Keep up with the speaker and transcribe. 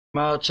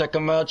Out, check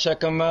them out,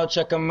 check them out,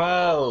 check them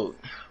out.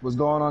 What's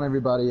going on,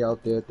 everybody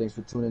out there? Thanks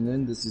for tuning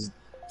in. This is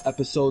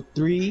episode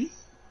 3.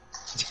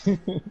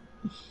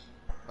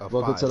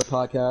 Welcome to the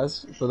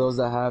podcast. For those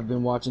that have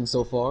been watching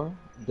so far,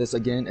 this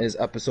again is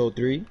episode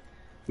 3.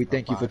 We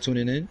thank you for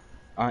tuning in.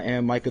 I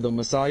am Micah the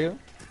Messiah.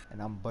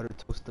 And I'm Butter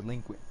Toast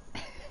Delinquent.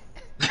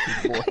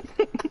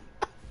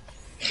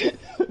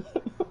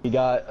 We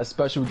got a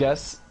special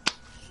guest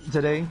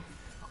today.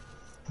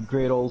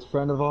 Great old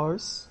friend of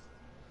ours.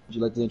 Would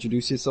you like to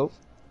introduce yourself?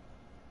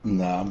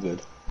 Nah, I'm good.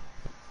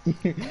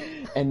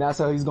 And that's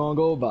how he's gonna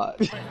go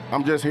about it.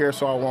 I'm just here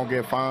so I won't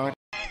get fined.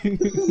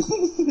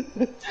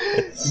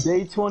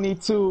 Day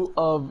 22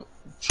 of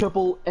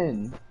Triple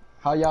N.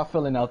 How y'all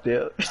feeling out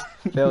there?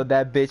 Failed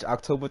that bitch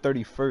October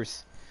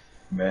 31st.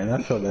 Man,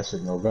 I felt that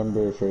shit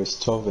November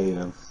 1st, 12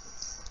 a.m.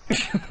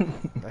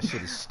 That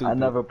shit is stupid. I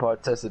never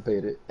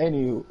participated.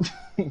 Anywho,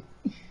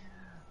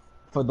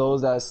 for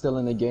those that are still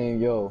in the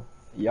game, yo,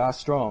 y'all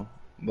strong.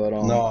 But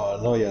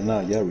No, you're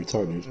not. You're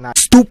retarded. Nah,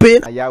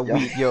 stupid. Yeah,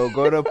 weak. Yo,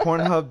 go to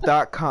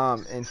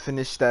Pornhub.com and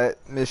finish that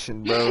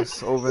mission, bro.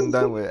 It's over and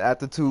done with.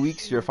 After 2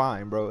 weeks, you're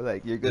fine, bro.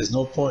 Like, you're good. There's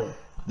no point.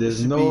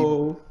 There's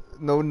no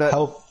nut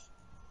health.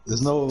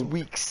 There's no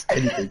weeks.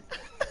 anything.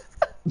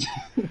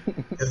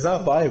 It's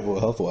not viable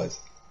health-wise.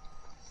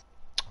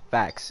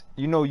 Facts.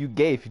 You know you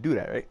gay if you do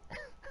that, right?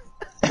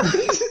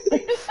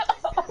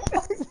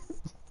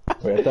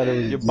 Wait, I thought it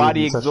was Your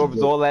body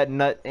absorbs all that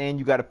nut, and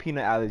you got a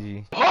peanut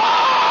allergy.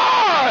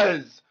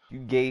 You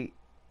gay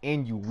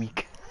and you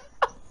weak.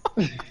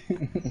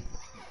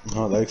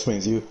 Oh, that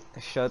explains you.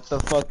 Shut the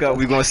fuck up.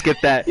 We gonna skip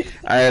that.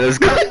 Alright, let's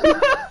go.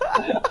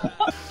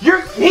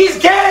 He's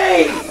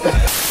gay!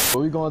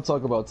 what we gonna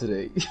talk about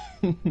today?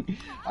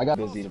 I got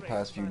busy the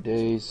past few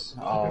days.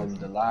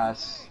 The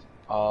last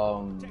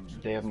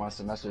day of my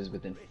semester is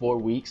within 4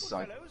 weeks, so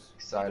I'm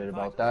excited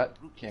about that.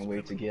 Can't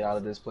wait to get out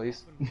of this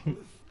place.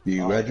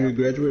 You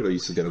graduate, or you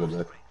still gotta go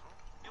back?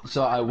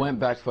 So I went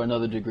back for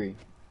another degree.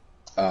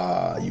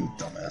 You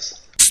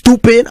dumbass.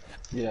 Stupid.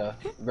 Yeah,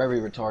 very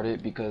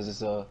retarded because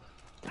it's a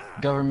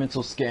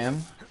governmental scam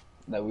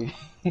that we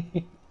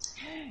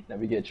that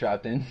we get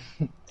trapped in.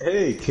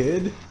 Hey,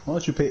 kid, why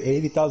don't you pay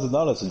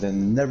 $80,000 and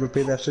then never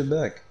pay that shit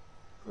back?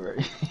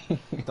 Right.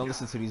 Don't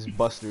listen to these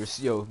busters.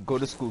 Yo, go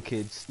to school,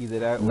 kids. Either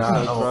that or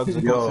Nah, sell drugs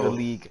or go to the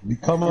league.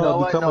 Become a You know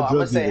what? become No, a I'm gonna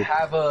drug say dealer.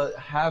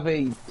 have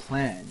a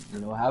plan. You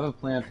know, have a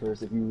plan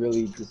first if you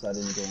really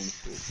decided to go into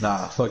school.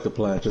 Nah, fuck the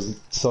plan. Just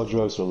sell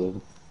drugs for a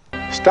living.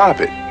 Stop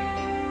it.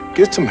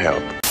 Get some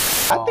help.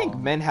 I think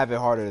men have it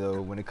harder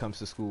though when it comes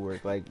to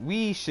schoolwork. Like,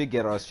 we should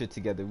get our shit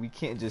together. We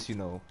can't just, you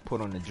know,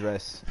 put on a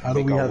dress. How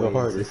do we have it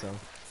harder?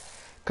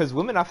 Because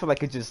women, I feel like,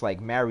 could just like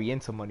marry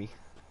into money.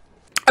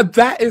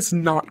 That is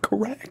not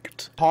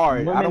correct.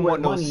 Hard. Women I don't with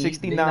want no money,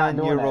 they not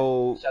doing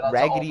 69-year-old that. Shout out to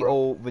raggedy Oprah.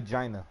 old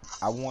vagina.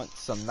 I want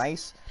some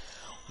nice,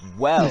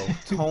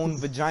 well-toned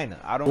vagina.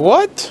 I don't.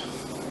 What?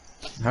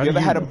 How You do ever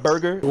had a know?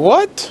 burger?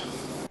 What?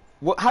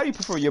 What? How do you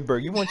prefer your burger?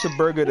 You want your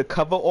burger to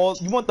cover all?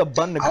 You want the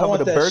bun to I cover want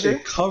the that burger?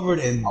 shit covered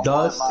in want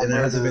dust my and it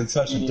hasn't burger been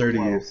touched in 30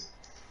 medium well. years.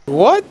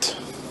 What?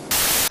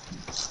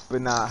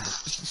 But nah,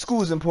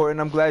 school's important.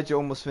 I'm glad you're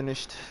almost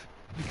finished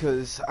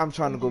because I'm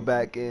trying to go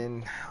back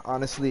and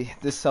honestly,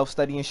 this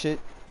self-studying shit,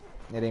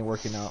 it ain't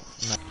working out.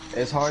 Nah.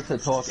 It's hard to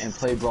talk and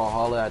play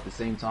Brawlhalla at the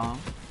same time.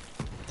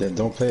 Then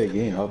don't play a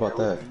game. How about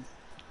that?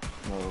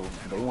 So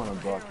they want to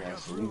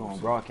broadcast, so we gonna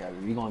broadcast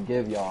it. We gonna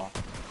give y'all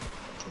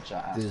what y'all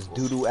asked This for.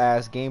 doodoo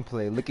ass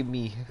gameplay. Look at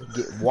me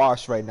get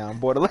washed right now. I'm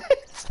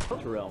Borderlands.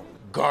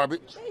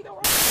 Garbage.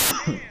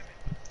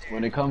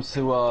 When it comes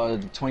to the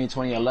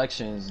 2020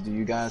 elections, do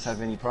you guys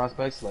have any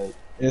prospects? Like,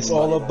 It's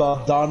anybody all that-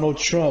 about Donald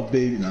Trump,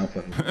 baby. Nah, I'm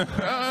fucking.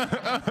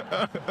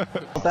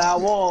 that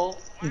wall.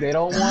 They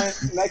don't want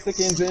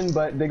Mexicans in,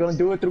 but they're gonna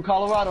do it through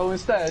Colorado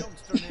instead.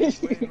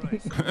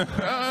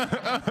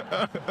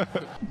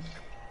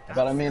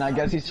 But I mean, I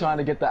guess he's trying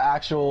to get the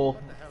actual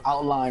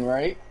outline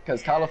right,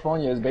 because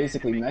California is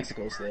basically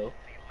Mexico still.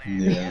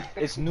 Yeah.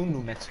 It's New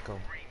Mexico.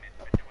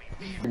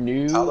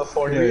 New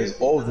California is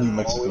old New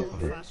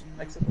Mexico.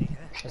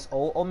 It's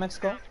old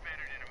Mexico.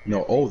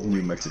 No, old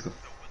New Mexico.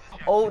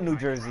 Old New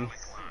Jersey.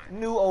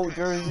 New old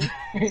Jersey.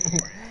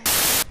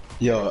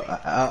 Yo,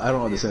 I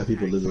don't understand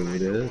people live over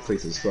there. That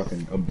place is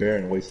fucking a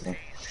barren wasteland.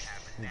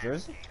 New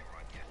Jersey.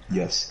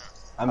 Yes,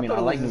 I mean, I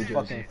thought it like was New just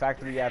Jersey, fucking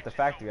factory after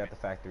factory after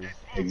factory.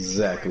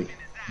 exactly.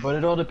 but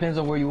it all depends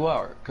on where you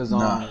are. Cause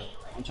Nah.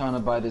 I'm trying to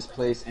buy this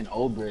place in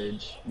Old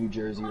Bridge, New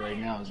Jersey right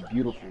now. It's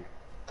beautiful,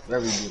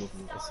 very beautiful.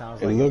 It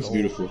sounds It like looks old.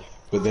 beautiful,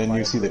 but then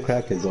you see the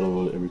crackheads all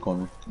over every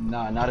corner.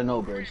 Nah, not in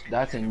Old Bridge.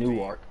 That's in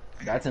Newark.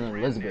 That's in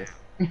Elizabeth.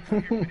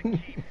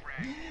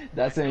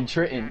 That's in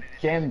Trenton,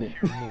 Camden.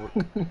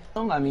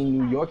 I mean,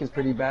 New York is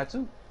pretty bad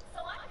too.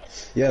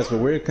 Yes, but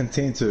we're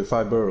contained to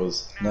 5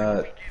 boroughs,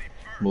 not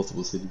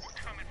multiple cities.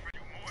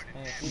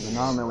 But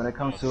nah, man, when it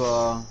comes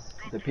to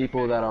the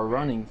people that are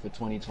running for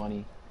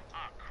 2020,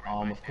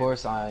 of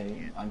course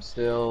I'm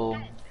still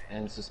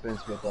in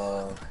suspense with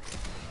what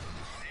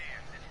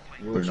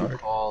you Bernard?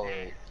 call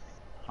it,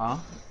 huh?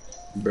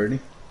 Bernie?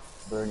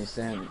 Bernie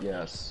Sanders,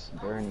 yes.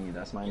 Bernie,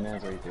 that's my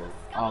man's right there.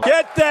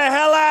 Get the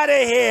hell out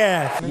of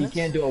here! He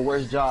can't do a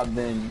worse job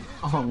than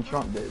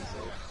Trump did. So.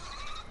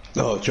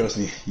 Oh, trust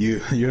me, you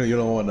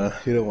don't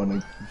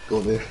wanna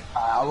go there.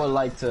 I would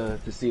like to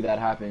see that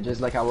happen.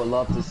 Just like I would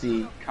love to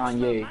see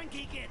Kanye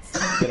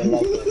get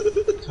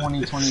elected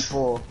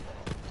 2024.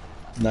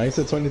 Nah, he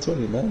said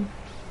 2020, man.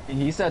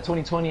 He said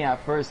 2020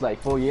 at first, like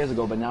 4 years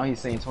ago, but now he's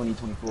saying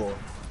 2024.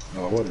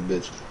 Oh, what a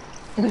bitch.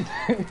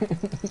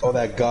 Oh,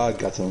 that God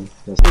got him.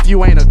 If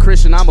you ain't a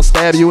Christian, I'ma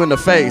stab you in the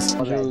face.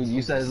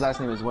 You said his last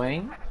name is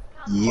Wayne?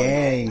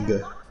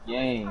 Yang.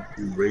 Yang.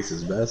 You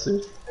racist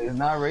bastard. It's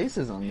not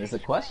racism, it's a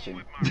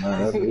question. Nah,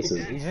 that's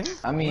racism.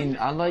 I mean,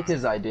 I like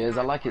his ideas,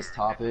 I like his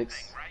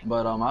topics,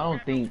 but I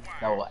don't think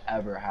that will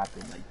ever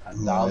happen. Like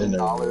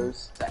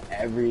 $1,000 to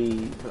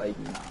every, like,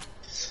 nah.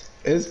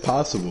 It's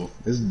possible.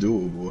 It's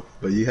doable.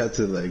 But you have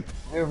to, like...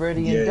 We're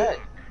already in debt.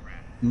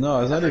 No,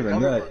 it's not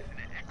even that.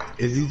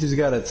 If you just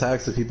gotta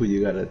tax the people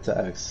you gotta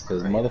tax.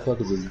 Because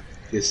motherfuckers is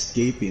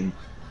escaping.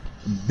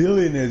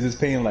 Billionaires is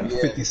paying like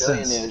 50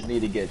 cents. Billionaires need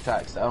to get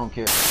taxed. I don't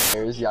care.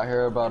 Y'all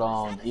hear about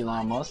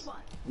Elon Musk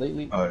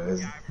lately? Oh,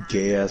 this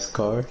gay ass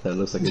car that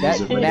looks like a That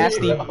lizard.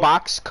 nasty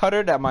box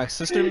cutter that my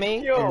sister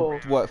made in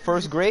what,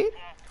 first grade?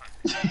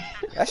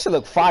 That shit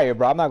look fire,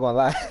 bro. I'm not gonna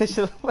lie. That shit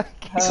look like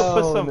you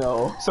could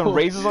put some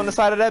razors on the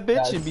side of that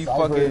bitch and be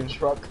fucking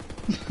truck.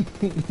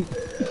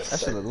 That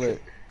shit look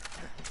lit.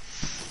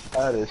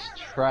 That is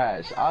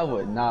trash. I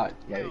would not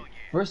like.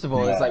 First of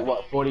all, it's like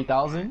what,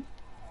 40,000?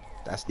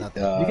 That's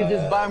nothing. You could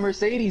just buy a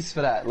Mercedes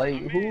for that. Like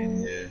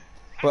who? Yeah.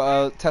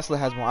 But Tesla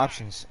has more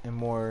options and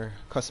more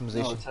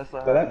customization.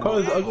 Tesla. But that car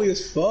is ugly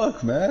as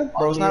fuck, man.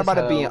 Bro, it's not about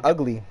it being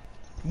ugly.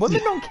 Women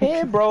don't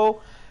care,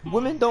 bro.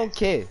 Women don't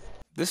care.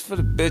 This for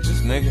the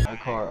bitches, nigga.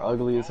 That car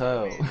ugly as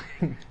hell.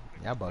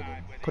 Y'all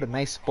bugging. Put a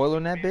nice spoiler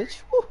in that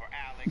bitch. Woo.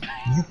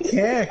 You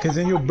can't, cause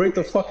then you'll break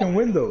the fucking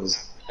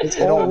windows. It's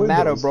It all don't windows.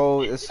 matter,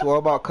 bro. It's all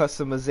about When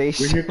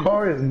customization. your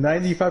car is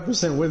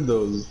 95%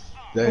 windows,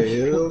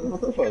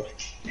 what the fuck?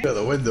 Yeah,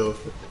 the window.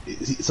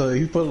 So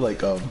he put like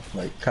kind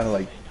of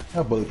like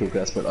not bulletproof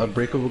glass, but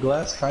unbreakable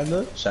glass,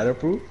 kinda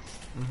shatterproof.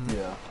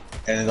 Yeah.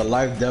 And in the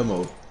live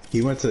demo,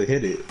 he went to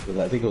hit it, but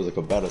I think it was like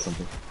a bat or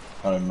something.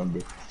 I don't remember.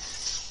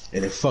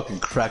 And it fucking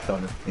cracked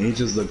on him, and he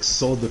just looked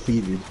so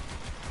defeated.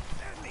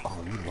 Oh,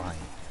 you lying.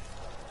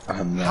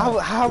 I'm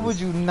not. How would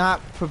you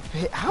not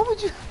prepare? How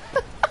would you?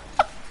 I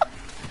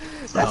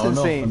That's don't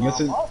know. insane. I'm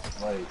guessing, Like,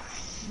 I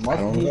must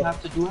don't he know.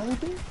 have to do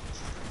everything?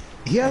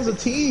 He has a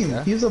team.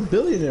 Yeah. He's a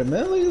billionaire,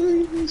 man. Like,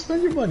 you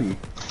spend your money.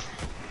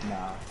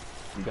 Nah,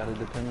 you gotta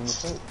depend on the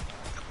soap,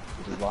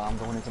 which is why I'm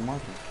going into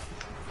marketing.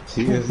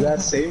 See, it's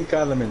that same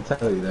kind of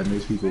mentality that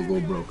makes people go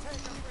broke.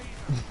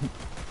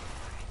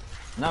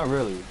 Not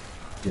really.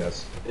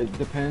 Yes. It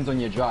depends on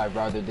your drive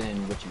rather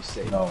than what you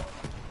say. No.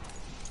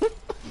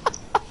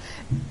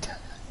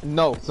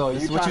 No. So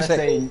this you're is what trying you to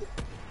say. say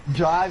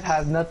drive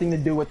has nothing to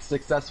do with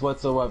success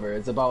whatsoever.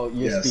 It's about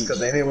your Yes, speech.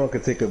 because anyone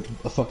could take a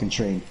fucking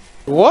train.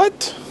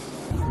 What?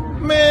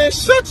 Man,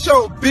 shut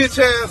your bitch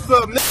ass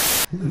up,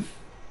 nigga.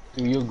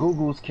 Do your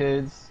Googles,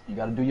 kids. You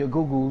gotta do your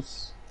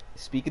Googles.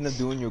 Speaking of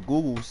doing your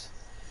Googles,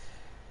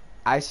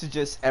 I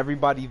suggest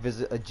everybody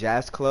visit a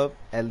jazz club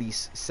at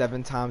least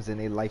 7 times in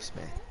their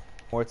lifespan.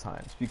 More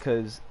times,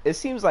 because it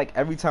seems like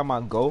every time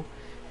I go,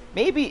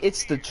 maybe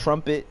it's the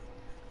trumpet,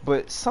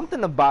 but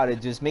something about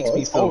it just makes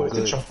me It's feel always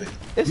good. the trumpet.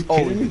 It's You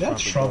always kidding me? the That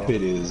trumpet,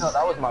 trumpet is No,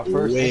 that was my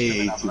first way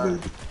instrument I too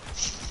learned.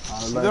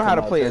 big. You know how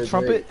to play a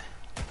trumpet?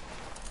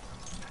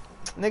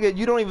 Nigga,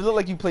 you don't even look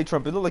like you play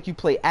trumpet. You look like you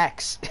play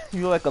axe.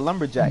 You look like a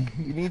lumberjack.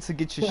 You need to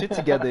get your shit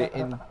together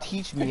and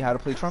teach me how to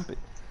play trumpet.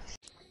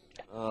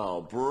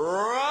 Oh,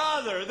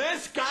 brother,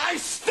 this guy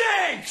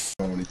stinks!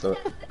 I really thought.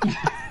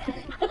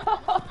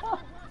 I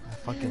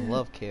fucking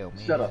love kale,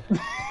 man. Shut up.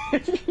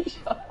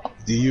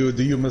 Do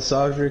you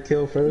massage your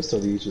kale first, or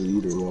do you just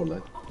eat it raw?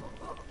 Like,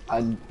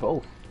 I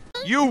both.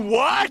 You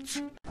what?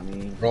 I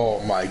mean, oh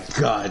my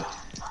god.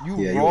 You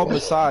Yeah, raw you're-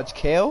 massage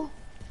kale?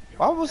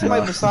 Why would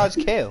somebody massage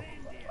kale?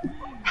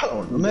 I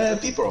don't know, man.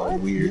 People are you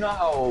weird. know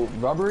how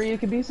rubbery it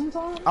can be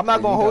sometimes. I'm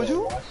not gonna hold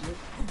you.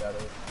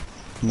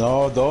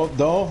 No,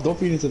 don't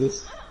feed into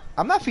this.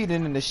 I'm not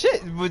feeding into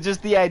shit, but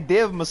just the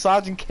idea of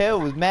massaging kale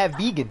was mad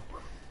vegan.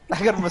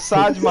 I gotta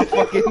massage my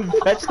fucking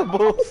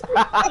vegetables.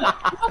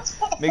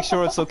 Make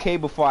sure it's okay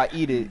before I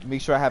eat it.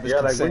 Make sure I have his Yeah,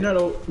 like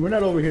consent. we're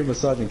not over here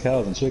massaging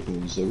cows and chickens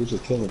and shit. We're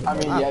just killing them. I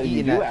mean, I'm yeah, you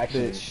eating do that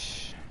actually.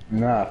 bitch.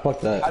 nah, fuck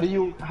that. How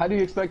do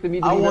you expect them to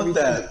eat I every want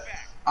that.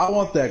 I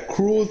want that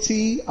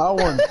cruelty. I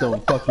want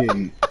them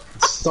fucking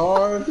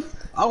starved.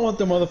 I want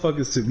them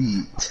motherfuckers to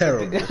be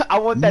terrible. I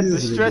want that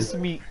Miserable. distressed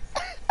meat.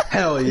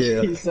 Hell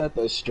yeah. He said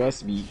the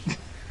stress meat.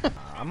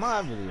 I'm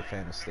not really a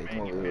fan of steak.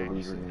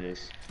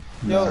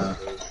 Nah. Yo,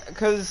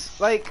 cause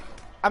like,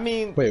 I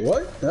mean, Wait,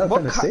 what? Not What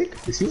kind of ki- steak?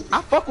 Excuse me?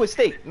 I fuck with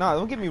steak. No,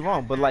 don't get me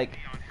wrong, but like,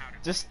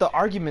 just the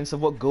arguments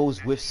of what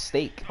goes with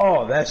steak.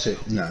 Oh, that shit.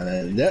 Nah,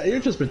 you're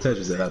just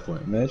pretentious at that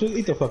point, man. Just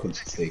eat the fucking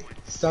steak.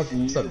 Stop.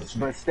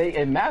 But steak,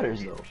 it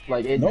matters though.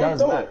 Like it No, it does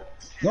don't. matter.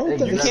 No, it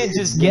You doesn't. can't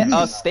just get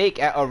a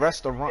steak at a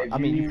restaurant. I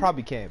mean, you you-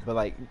 probably can, but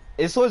like,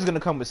 it's always gonna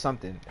come with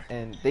something,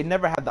 and they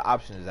never have the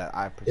options that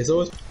I. It's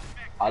always.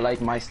 I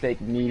like my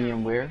steak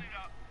medium rare.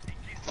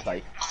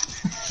 Like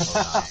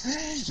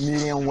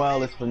medium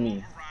well is for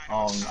me.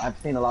 I've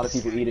seen a lot of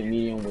people eat it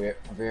medium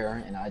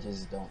rare, and I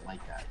just don't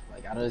like that.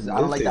 Like I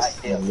don't like that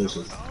idea.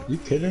 Delicious. You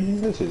kidding me?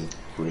 This is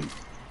great.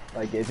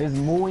 Like if it's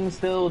mooing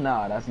still,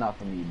 nah, that's not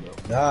for me, bro.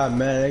 Nah,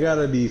 man, it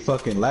gotta be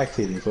fucking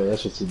lactating for that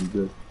shit to be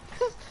good.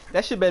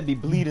 That shit better be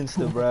bleeding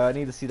still, bro. I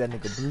need to see that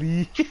nigga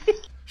bleed.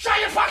 Shut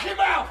your fucking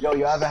mouth! Yo,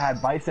 you ever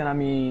had bison? I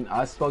mean,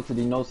 I spoke to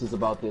Deuces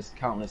about this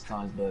countless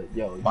times, but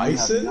yo, you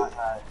Bison? have not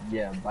had,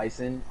 yeah,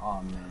 bison.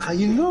 Oh man.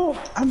 You know,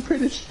 I'm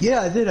pretty sure.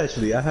 Yeah, I did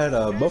actually. I had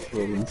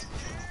buffalo wings.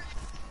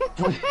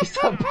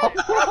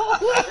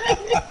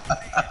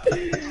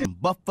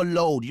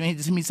 Buffalo. You ain't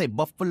just me say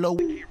buffalo.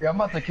 Yeah, I'm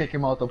about to kick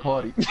him out the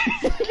party.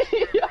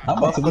 I'm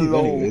about to leave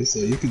anyway, so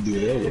you can do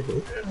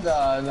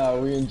whatever. Nah,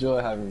 we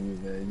enjoy having you,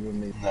 man. You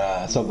and me.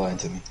 Nah, stop lying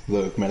to me.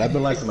 Look, man, I've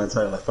been lying to my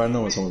entire life. I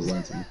know when someone's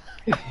lying to me.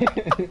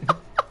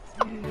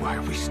 Why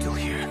are we still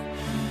here?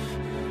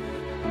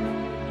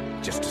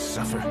 Just to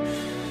suffer.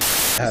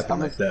 Happen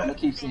like I'm gonna that.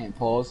 keep saying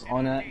pause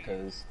on that,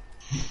 cause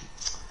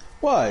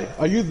Why?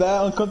 Are you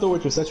that uncomfortable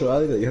with your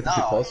sexuality that you have to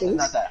keep no, pause for it's this?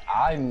 not that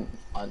I'm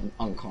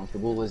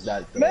uncomfortable. It's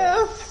that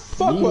Man,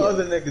 fuck what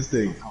other niggas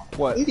think.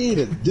 What? You can eat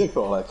a dick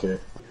for all I care.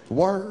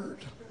 Word.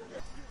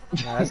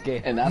 Nah, that's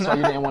gay. and that's why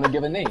you didn't want to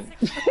give a name.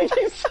 You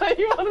said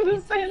you wanted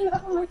to say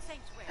no.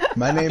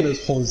 My name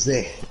is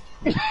Jose.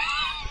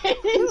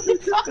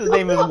 His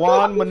name is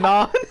Juan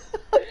Manon.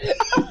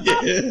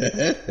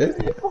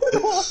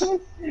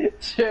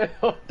 Chill,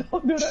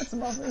 don't do that to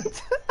my man.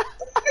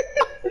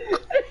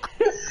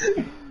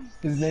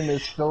 His name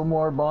is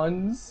Fillmore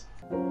Buns.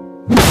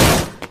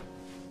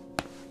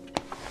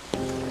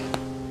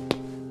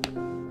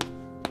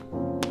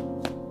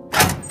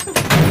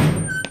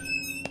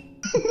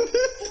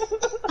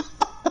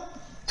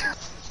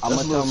 I'm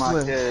gonna tell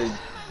my kids.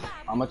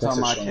 I'm gonna tell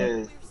my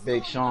kids.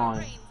 Big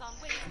Sean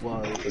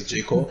was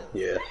J. Cole?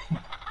 Yeah.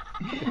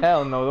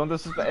 Hell no, don't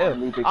disrespect.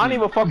 Ew. I don't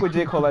even fuck with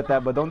J. Cole like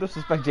that, but don't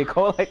disrespect J.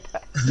 Cole like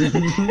that.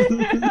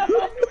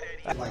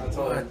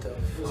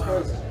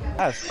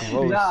 That's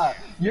gross. Nah,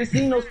 you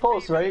seen those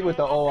posts, right? With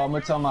the I'm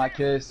gonna tell my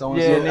kids. So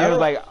Yeah, and he was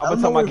like, I'm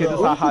gonna tell my kids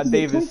this how Hot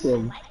Davis.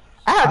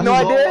 I had no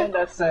idea.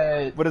 That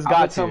said, But it's I'm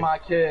gonna got tell you. my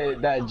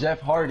kid that Jeff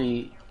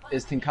Hardy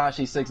is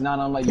Tekashi 6ix9ine.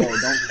 I'm like, yo,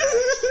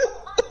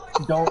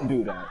 don't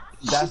do that.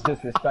 That's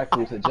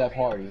disrespectful to Jeff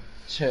Hardy.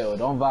 Chill,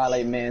 don't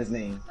violate man's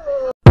name.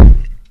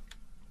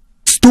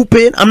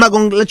 Stupid. I'm not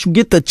gonna let you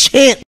get the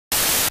chance.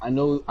 I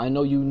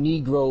know you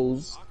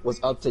Negroes was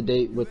up to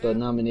date with the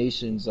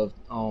nominations of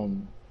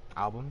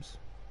Albums?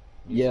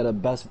 yeah, the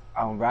best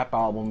rap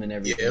album and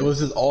everything. Yeah, it was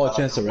just all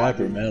Chance the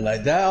Rapper, man.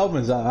 Like, that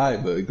album's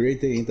alright, but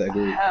Great Day ain't that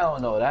great. Hell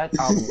no, that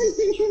album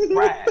was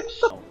trash.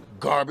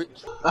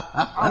 Garbage.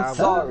 I'm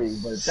sorry,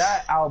 but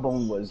that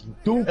album was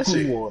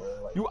dookie water.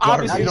 Like, You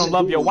obviously don't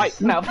love your wife.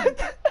 Now,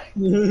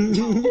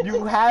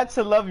 you had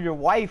to love your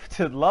wife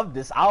to love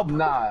this album.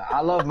 nah,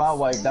 I love my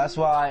wife. That's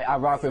why I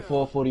rock with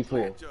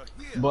 444.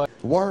 But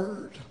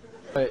Word.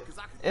 Ew,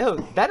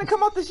 that didn't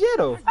come out this year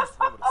though.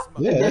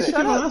 Yeah, that shit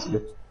Shut came up. on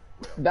Oscar.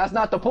 that's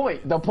not the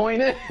point. The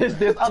point is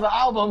there's other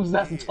albums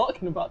that's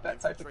talking about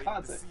that type of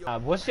content.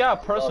 What's your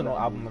personal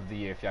album of the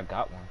year if y'all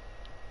got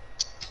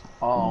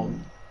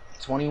one?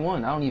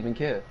 21. I don't even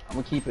care. I'm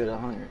gonna keep it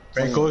 100.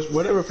 Frank Ocean,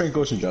 whatever Frank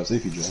Ocean drops,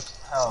 if he drops.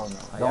 Hell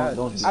no.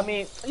 Don't. I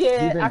mean,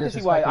 yeah, I can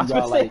see why. I was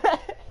gonna say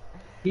that.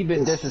 He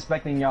been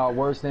disrespecting y'all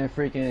worse than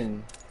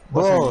freaking.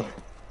 Bro,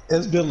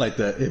 it's been like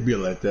that. It be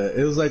like that.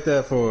 It was like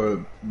that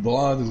for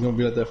Blonde. It's gonna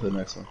be like that for the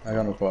next one. I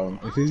got no problem.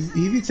 If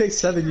he takes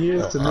 7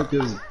 years to make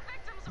this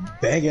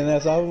banging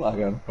ass album, I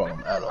got no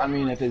problem at all. I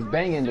mean, if it's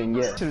banging, then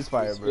yeah. Shit is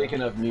fire, bro.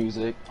 Speaking of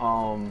music,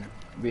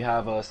 we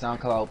have a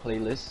SoundCloud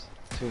playlist.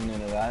 Tune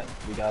into that.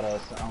 We got a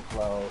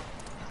SoundCloud,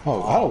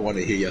 Oh, I don't want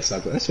to hear your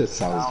song. That shit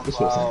sounds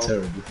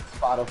terrible.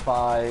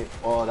 Spotify,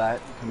 all that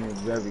coming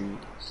very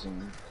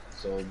soon.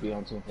 So be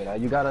on tune for that.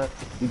 You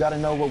gotta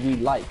know what we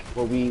like,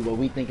 what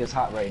we think is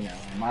hot right now.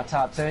 My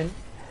top 10,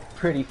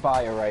 pretty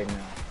fire right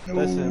now.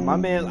 Listen, my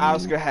man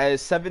Oscar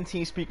has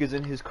 17 speakers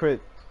in his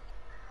crib.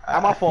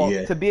 Not my fault.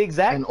 Yeah. To be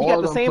exact, And he all got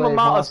of the them same play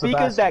amount Juan of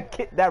speakers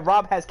Sebastian. that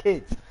Rob has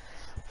kids.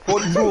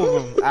 42 of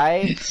them.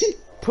 Alright,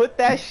 put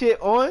that shit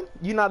on.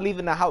 You're not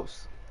leaving the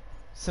house.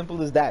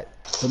 Simple as that.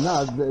 But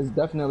nah, it's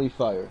definitely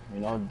fire. You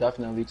know,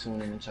 definitely tune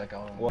in and check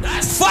out.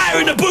 That's fire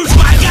in the booth,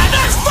 my guy.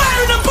 That's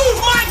fire in the booth,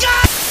 my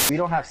guy. We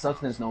don't have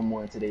substance no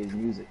more in today's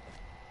music.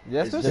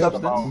 Yes, It's there's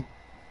just substance.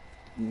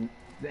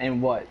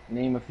 And what?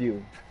 Name a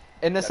few.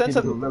 In the sense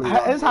of, people really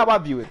here's how I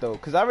view it though,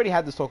 because I already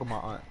had this talk with my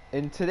aunt.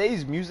 In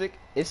today's music,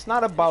 it's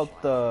not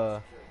about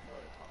the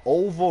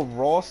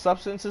overall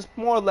substance. It's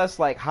more or less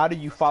like, how do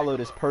you follow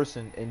this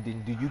person, and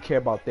then do you care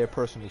about their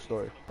personal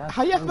story?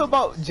 How y'all feel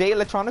about Jay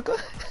Electronica?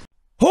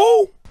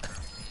 Who?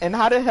 And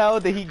how the hell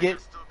did he get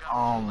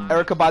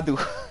Erykah Badu?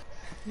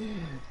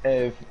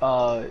 If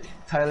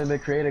Tyler the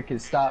Creator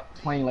could stop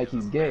playing like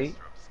he's gay,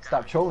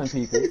 stop trolling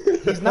people,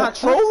 He's not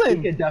he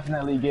trolling. could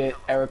definitely get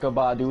Erykah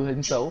Badu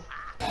himself.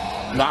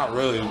 Not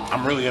really.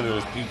 I'm really into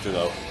this pizza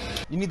though.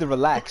 You need to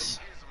relax.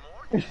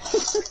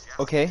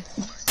 Okay?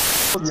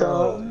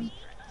 Yo,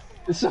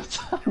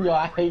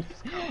 I hate.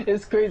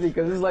 It's crazy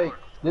because it's like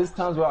there's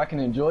times where I can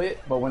enjoy it,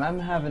 but when I'm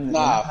having,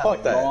 fuck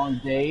a that. long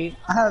day,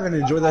 I haven't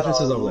enjoyed that since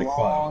I was like 5.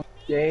 long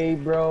day,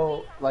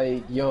 bro.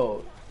 Like,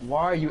 yo,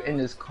 why are you in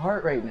this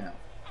cart right now?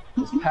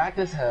 It's packed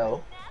as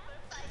hell.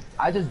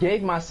 I just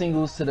gave my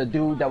singles to the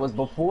dude that was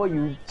before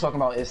you talking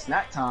about it's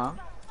snack time.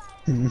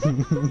 And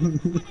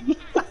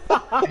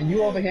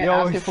you over here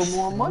asking for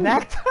more money.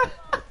 Snack time.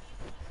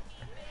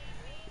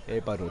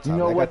 Everybody You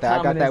know I what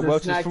got time it that is, it's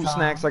Welch's snack fruit time.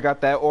 snacks. I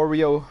got that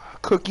Oreo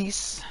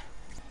cookies.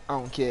 I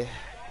don't care.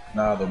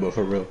 Nah, though, but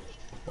for real.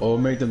 What would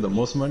make them the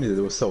most money? They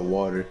would sell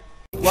water.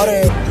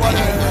 Water.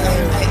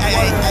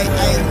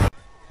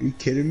 Are you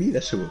kidding me?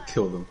 That shit would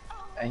kill them.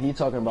 And he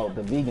talking about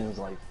the vegans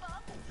life.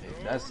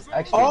 That's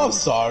extra. Oh, I'm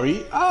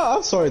sorry.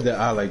 I'm sorry that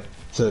I like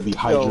to be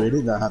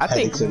hydrated. Not have I think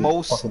headaches and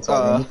most fucking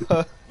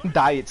talking.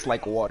 diets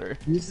like water.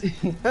 You see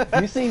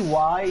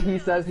why he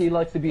says he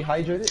likes to be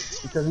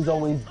hydrated? Because he's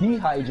always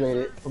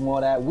dehydrated from all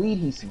that weed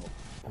he smoked.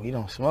 We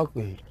don't smoke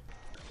weed.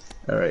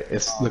 All right,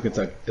 it's looking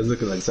like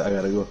I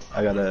gotta go.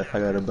 I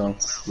gotta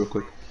bounce real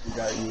quick. We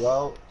got you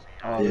out.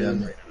 Yeah. It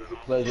was a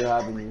pleasure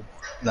having you.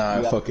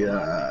 Nah, fuck it.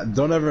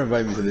 Don't ever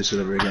invite me to this shit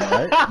ever again,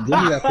 alright? Give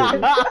me that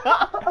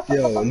favor.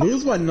 Yo,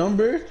 lose my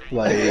number.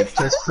 Like,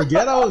 just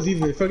forget I was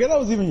even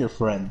your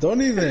friend.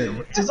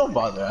 Just don't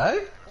bother,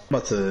 alright? I'm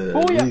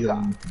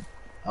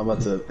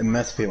about to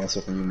emancipate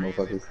myself from you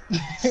motherfuckers.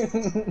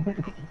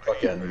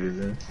 Fuck yeah, niggas,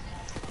 man.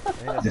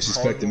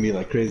 Disrespecting me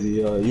like crazy,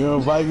 yo. You don't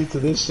invite me to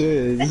this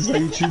shit. This is how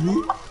you treat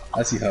me?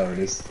 I see how it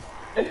is.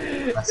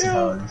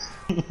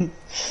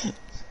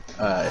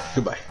 Alright,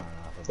 goodbye.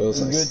 That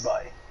was nice.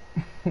 Goodbye.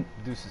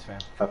 Deuces, fam.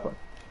 Have fun.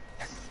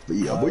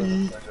 Yeah, boy.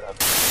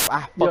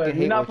 I Yo, fucking if hate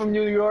you're not Orchard. from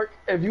New York,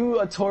 if you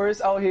a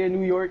tourist out here in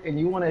New York and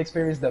you want to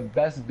experience the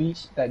best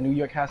beach that New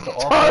York has to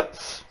offer,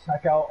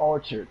 check out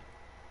Orchard.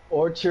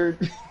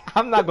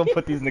 I'm not gonna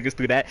put these niggas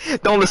through that.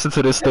 Don't listen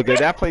to this nigga.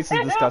 That place is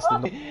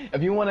disgusting.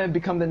 If you want to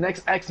become the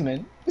next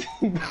X-Men,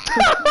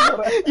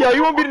 Yo,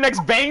 you wanna be the next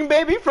Bang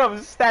Baby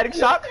from Static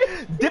Shock?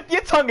 Dip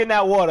your tongue in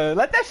that water.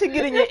 Let that shit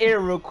get in your ear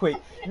real quick.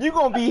 You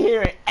gonna be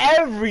hearing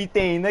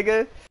everything,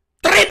 nigga.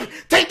 Trip!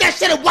 Take that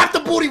shit and wipe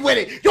the booty with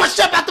it! Your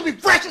shit about to be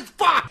fresh as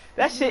fuck!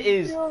 That shit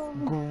is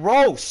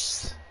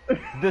gross.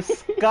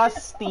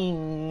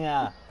 Disgusting.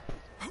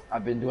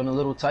 I've been doing a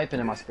little typing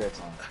in my spare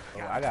time.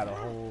 Yo, I got a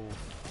whole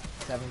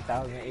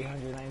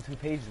 7,892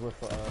 pages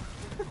worth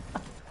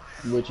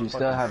of Which you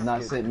still have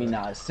not sent me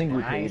not a single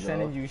I ain't page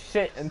sending of. you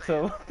shit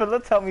until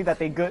Philip tell me that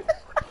they good.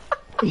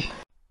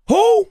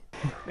 Who?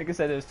 Nigga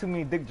said there's too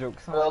many dick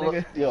jokes. Huh, Well,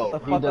 nigga? yo, Shut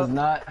the he fuck does up.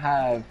 not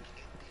have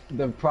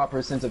the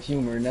proper sense of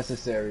humor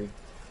necessary.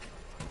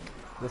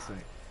 Listen,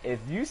 if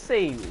you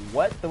say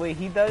what the way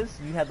he does,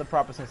 you have the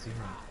proper sense of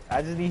humor.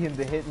 I just need him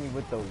to hit me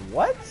with the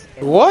what?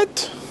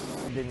 What?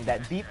 And then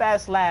that deep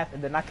ass laugh,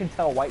 and then I can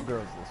tell white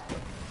girls this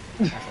way.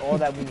 That's all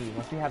that we need.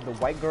 Once we have the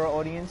white girl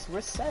audience, we're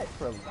set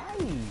for life.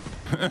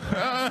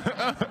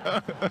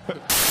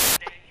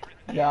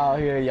 Y'all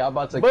here, y'all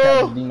about to Boo!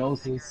 catch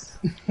Deuces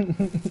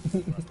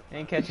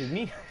Ain't catching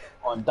me.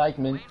 on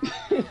Dykeman.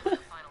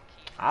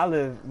 I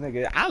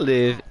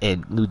live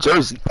in New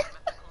Jersey.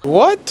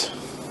 What?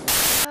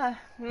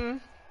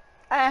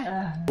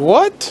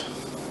 What?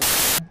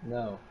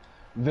 No.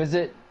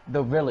 Visit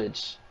the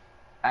village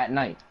at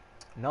night.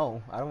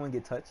 No, I don't want to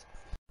get touched.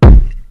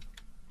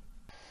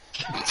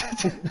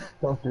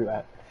 Don't do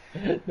that.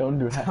 Don't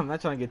do that. I'm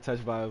not trying to get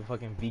touched by a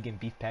fucking vegan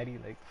beef patty.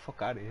 Like,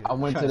 fuck out of here. I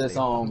went to I'm this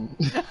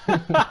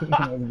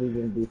trying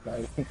vegan beef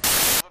patty.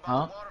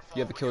 Huh?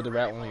 You ever killed a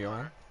rat on your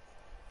own?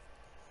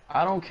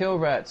 I don't kill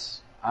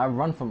rats. I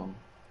run from them.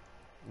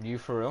 You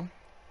for real?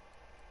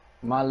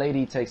 My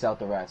lady takes out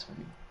the rats for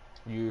me.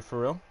 You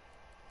for real?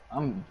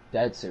 I'm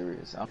dead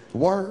serious.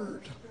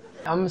 Word.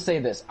 I'm gonna say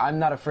this. I'm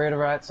not afraid of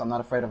rats. I'm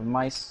not afraid of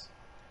mice.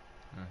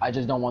 I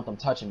just don't want them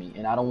touching me,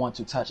 and I don't want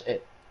to touch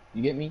it.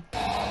 You get me?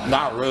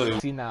 Not really.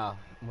 See now,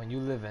 when you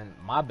live in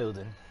my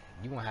building,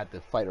 you gonna have to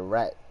fight a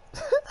rat.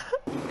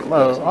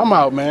 Bro, I'm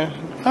out, man.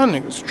 That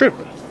nigga's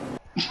tripping.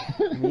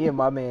 Me and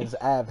my man's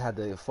Av had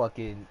to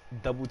fucking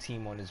double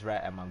team on this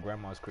rat at my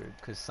grandma's crib,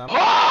 cause some.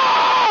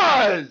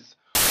 It's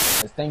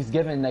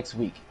Thanksgiving next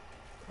week.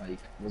 Like,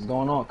 what's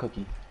going on,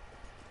 Cookie?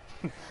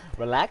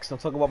 Relax,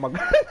 don't talk about my.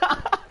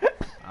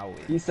 I'll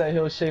wait. He said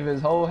he'll shave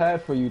his whole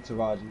head for you,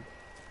 Taraji.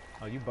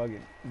 Oh, you bugging?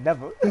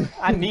 Never.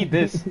 I need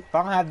this. If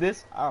I don't have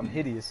this, I'm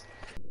hideous.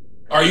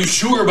 Are you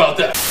sure about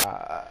that?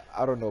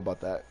 I don't know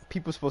about that.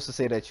 People supposed to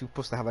say that you're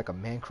supposed to have like a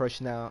man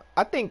crush now.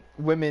 I think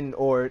women,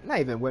 or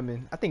not even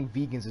women, I think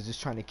vegans are just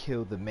trying to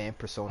kill the man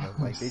persona.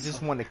 Like, they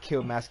just want to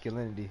kill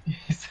masculinity.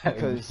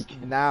 Because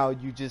now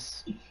you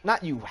just,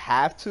 not you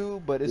have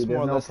to, but it's Dude,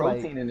 more or there's no less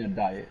protein like, in their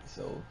diet,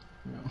 so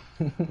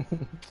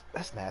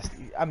That's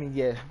nasty. I mean,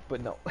 yeah,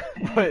 but no.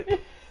 But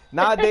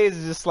nowadays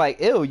it's just like,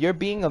 ew, you're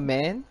being a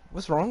man?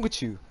 What's wrong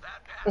with you?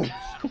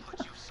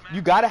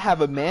 You gotta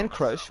have a man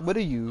crush. What are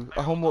you,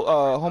 a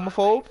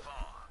homophobe?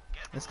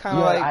 It's kind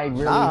of like, I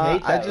really nah,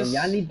 hate that. I just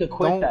Y'all need to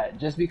quit don't that.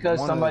 Just because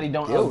wanna somebody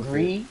don't deal with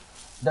agree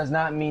does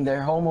not mean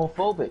they're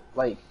homophobic.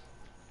 Like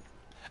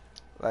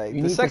Like,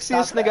 you the need to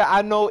sexiest stop nigga that.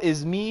 I know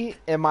is me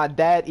and my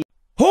dad.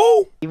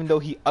 Who? Even though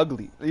he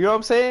ugly, you know what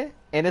I'm saying?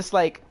 And it's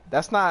like,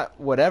 that's not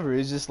whatever.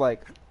 It's just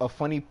like a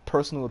funny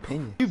personal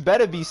opinion. You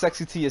better be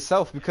sexy to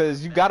yourself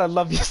because you gotta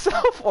love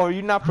yourself, or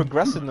you're not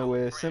progressing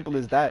nowhere. Simple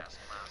as that.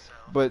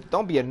 But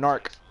don't be a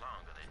narc.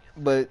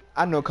 But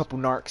I know a couple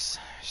narcs.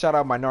 Shout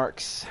out my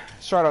narcs.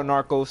 Shout out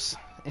Narcos.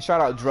 And shout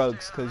out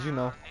drugs, cause you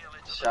know,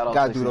 Shout out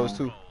gotta to do those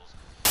Sam. too.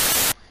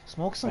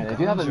 Smoke some Man, if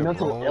you have a ganja,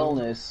 mental bro.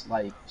 illness,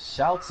 like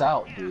shouts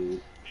out,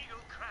 dude.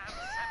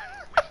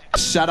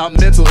 Shout out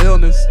mental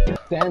illness.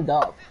 Stand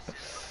up.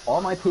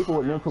 All my people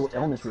with mental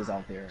illnesses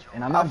out there,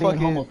 and I'm I not being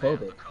fucking-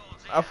 homophobic.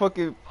 I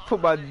fucking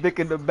put my dick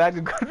in the bag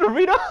of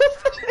Doritos.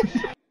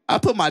 I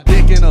put my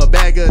dick in a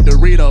bag of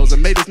Doritos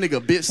and made this nigga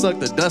bitch suck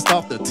the dust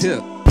off the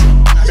tip.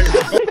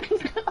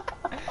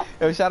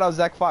 Yo, shout out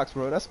Zach Fox,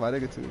 bro. That's my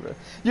nigga too, bro.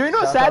 You know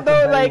what's Shout sad out to though?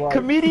 Barry Like, White.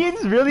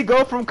 comedians really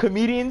go from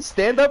comedians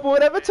stand up or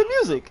whatever to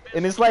music,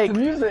 and it's like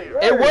Music,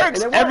 right? it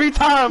works And every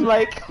time.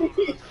 Like,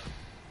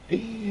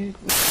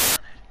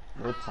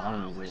 What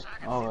time is it?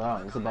 Oh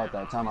wow, it's about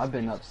that time. I've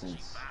been up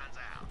since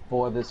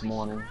 4 this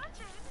morning.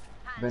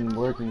 Been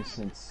working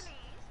since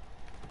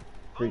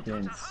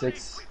freaking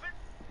 6.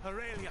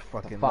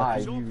 fucking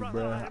Five. lucky you,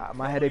 bro.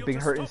 My headache been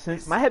hurting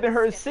since my head been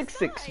hurting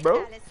 6,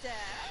 bro.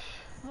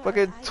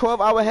 Fucking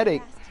 12-hour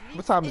headache.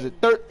 What time is it?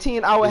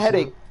 13-hour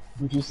headache.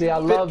 But you see, I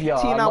love y'all.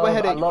 15-hour I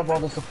headache. love all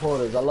the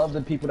supporters. I love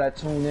the people that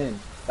tune in.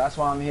 That's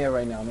why I'm here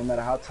right now. No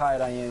matter how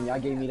tired I am, y'all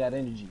gave me that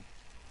energy.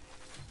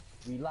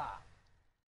 We live.